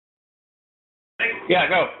Yeah,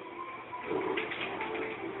 go.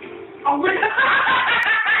 Oh my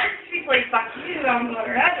god! She's like, fuck you, I'm gonna let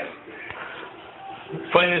her have it.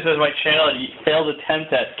 Putting this as my channel, you failed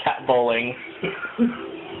attempt at cat bowling.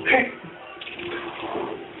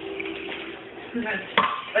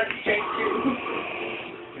 That's straight too.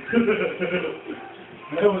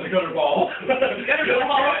 That was a gutter ball. Gutter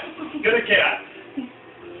ball. Gutter cat.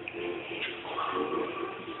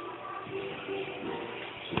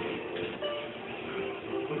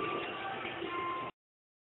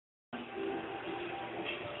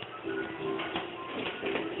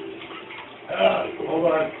 Hold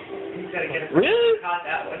on. He's gotta get it. Really? Caught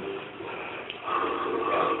that one.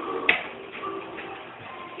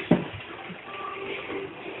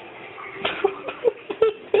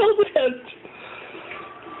 Failed attempt.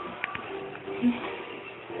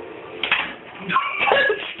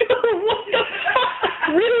 Still, what the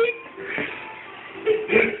fuck? Really?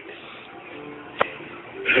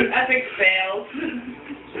 Epic fail.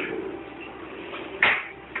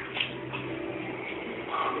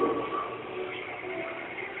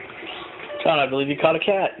 John, I believe you caught a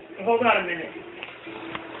cat. Hold on a minute.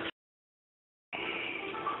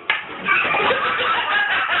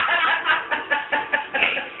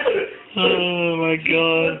 Oh my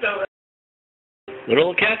god.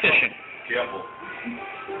 Little catfishing. Careful.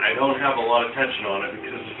 I don't have a lot of tension on it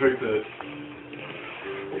because the fact that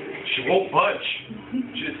she won't budge.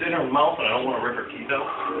 She's in her mouth and I don't want to rip her teeth out.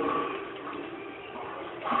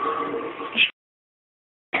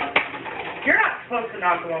 You're not supposed to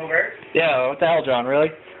knock them over. Yeah, what the hell, John,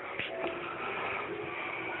 really?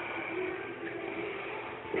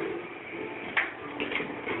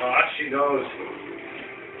 Ah, she knows.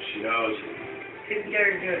 She knows. See if you get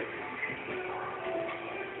her to do it.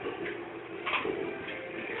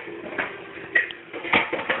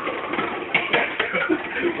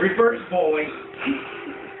 Reverse bowling.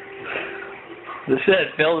 This is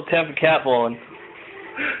it, failed attempt at cat bowling.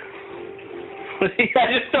 I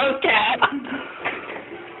just throw the cat.